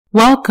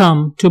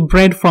Welcome to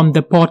Bread from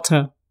the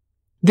Potter.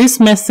 This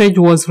message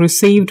was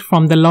received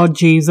from the Lord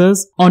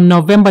Jesus on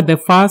November the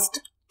 1st,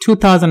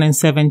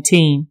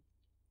 2017.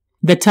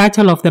 The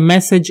title of the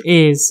message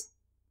is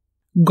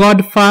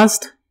God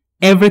First,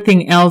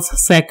 Everything Else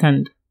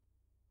Second.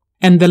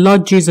 And the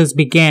Lord Jesus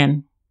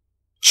began,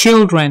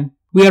 Children,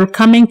 we are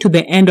coming to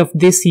the end of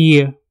this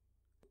year.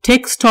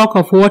 Take stock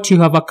of what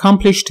you have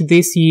accomplished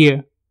this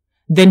year.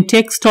 Then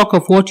take stock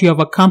of what you have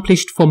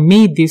accomplished for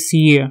me this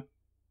year.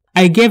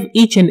 I gave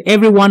each and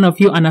every one of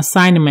you an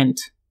assignment.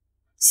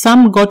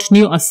 Some got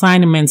new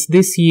assignments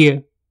this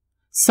year.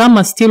 Some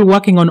are still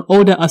working on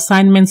older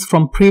assignments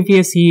from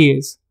previous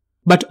years.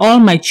 But all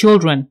my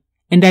children,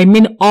 and I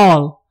mean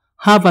all,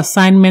 have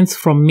assignments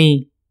from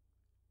me.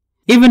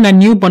 Even a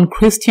newborn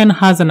Christian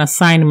has an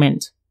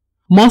assignment,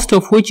 most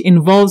of which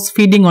involves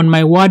feeding on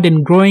my word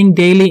and growing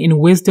daily in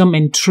wisdom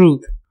and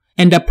truth,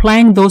 and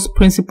applying those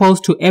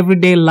principles to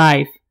everyday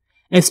life,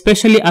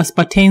 especially as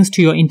pertains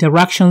to your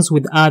interactions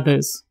with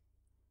others.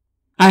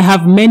 I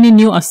have many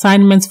new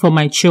assignments for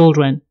my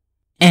children,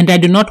 and I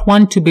do not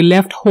want to be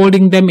left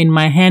holding them in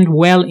my hand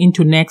well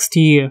into next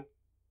year.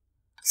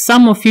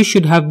 Some of you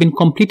should have been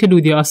completed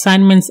with your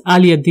assignments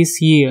earlier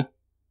this year.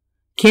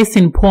 Case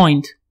in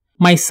point,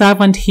 my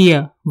servant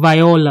here,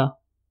 Viola.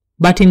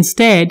 But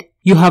instead,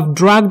 you have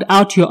dragged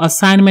out your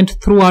assignment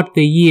throughout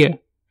the year,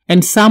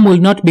 and some will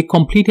not be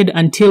completed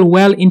until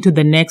well into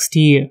the next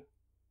year.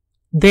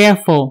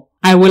 Therefore,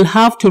 I will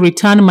have to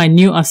return my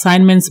new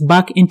assignments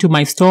back into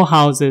my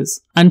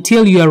storehouses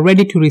until you are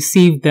ready to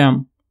receive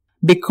them.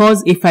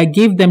 Because if I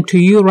give them to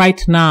you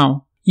right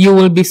now, you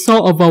will be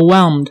so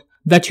overwhelmed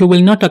that you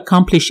will not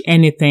accomplish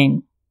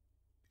anything.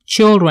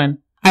 Children,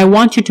 I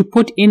want you to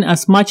put in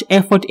as much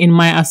effort in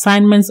my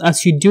assignments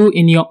as you do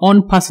in your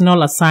own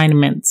personal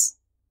assignments.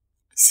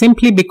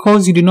 Simply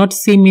because you do not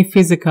see me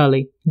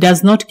physically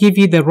does not give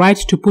you the right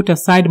to put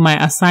aside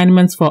my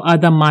assignments for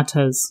other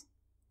matters.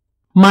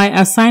 My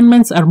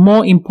assignments are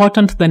more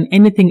important than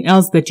anything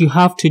else that you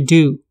have to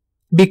do,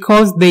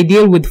 because they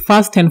deal with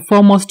first and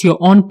foremost your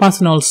own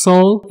personal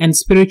soul and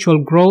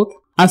spiritual growth,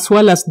 as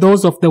well as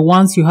those of the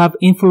ones you have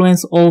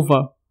influence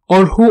over,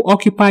 or who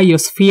occupy your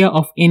sphere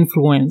of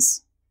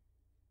influence.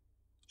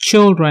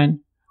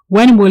 Children,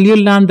 when will you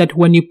learn that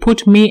when you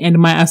put me and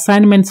my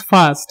assignments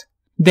first,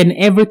 then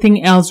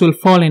everything else will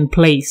fall in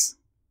place?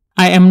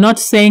 I am not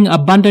saying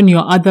abandon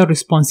your other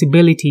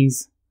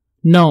responsibilities.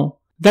 No.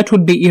 That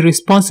would be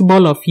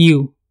irresponsible of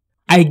you.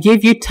 I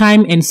gave you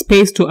time and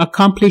space to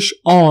accomplish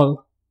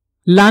all.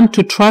 Learn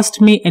to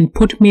trust me and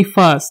put me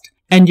first,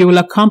 and you will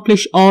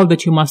accomplish all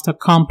that you must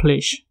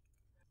accomplish.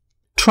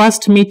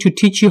 Trust me to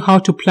teach you how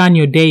to plan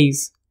your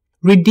days.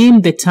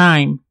 Redeem the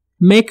time.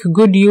 Make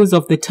good use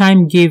of the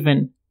time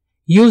given.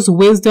 Use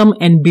wisdom,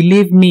 and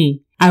believe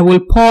me, I will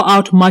pour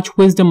out much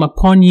wisdom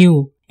upon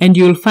you, and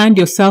you will find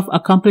yourself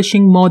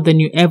accomplishing more than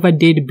you ever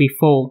did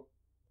before.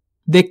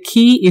 The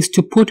key is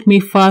to put me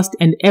first,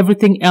 and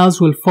everything else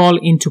will fall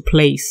into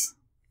place.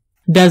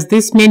 Does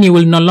this mean you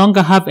will no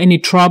longer have any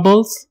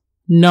troubles?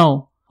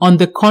 No. On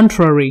the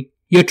contrary,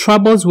 your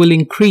troubles will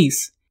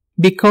increase,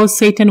 because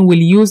Satan will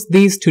use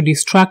these to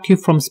distract you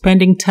from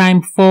spending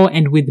time for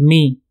and with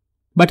me.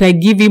 But I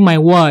give you my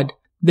word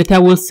that I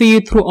will see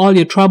you through all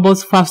your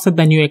troubles faster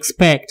than you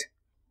expect.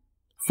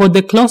 For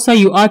the closer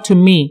you are to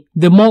me,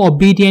 the more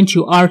obedient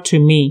you are to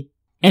me.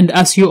 And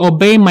as you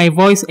obey my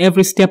voice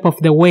every step of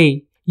the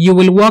way, you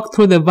will walk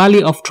through the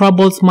valley of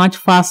troubles much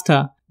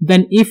faster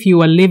than if you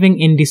were living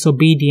in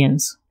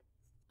disobedience.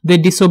 The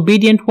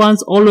disobedient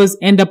ones always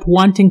end up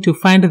wanting to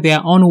find their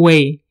own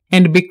way,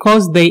 and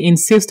because they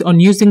insist on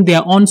using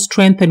their own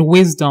strength and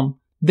wisdom,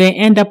 they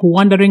end up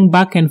wandering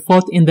back and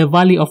forth in the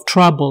valley of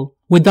trouble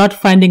without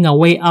finding a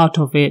way out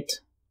of it.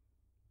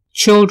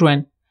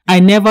 Children, I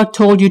never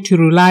told you to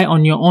rely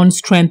on your own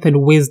strength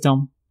and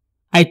wisdom.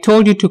 I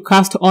told you to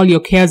cast all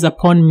your cares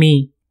upon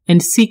me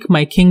and seek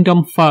my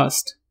kingdom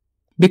first.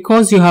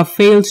 Because you have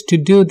failed to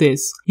do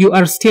this, you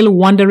are still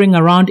wandering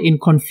around in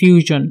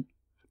confusion,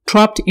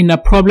 trapped in a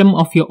problem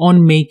of your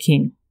own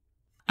making.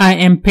 I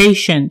am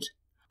patient.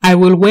 I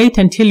will wait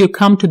until you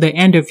come to the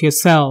end of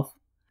yourself.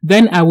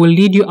 Then I will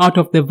lead you out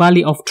of the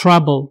valley of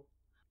trouble.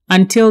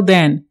 Until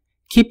then,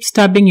 keep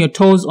stabbing your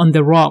toes on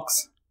the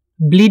rocks,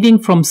 bleeding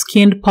from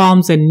skinned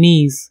palms and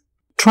knees,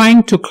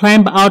 trying to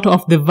climb out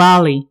of the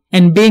valley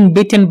and being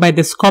bitten by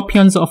the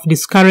scorpions of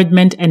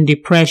discouragement and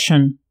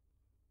depression.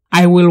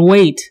 I will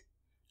wait.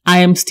 I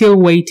am still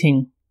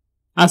waiting.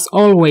 As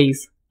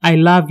always, I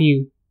love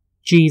you,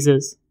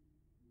 Jesus.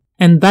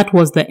 And that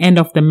was the end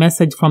of the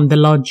message from the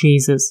Lord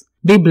Jesus.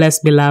 Be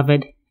blessed,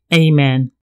 beloved. Amen.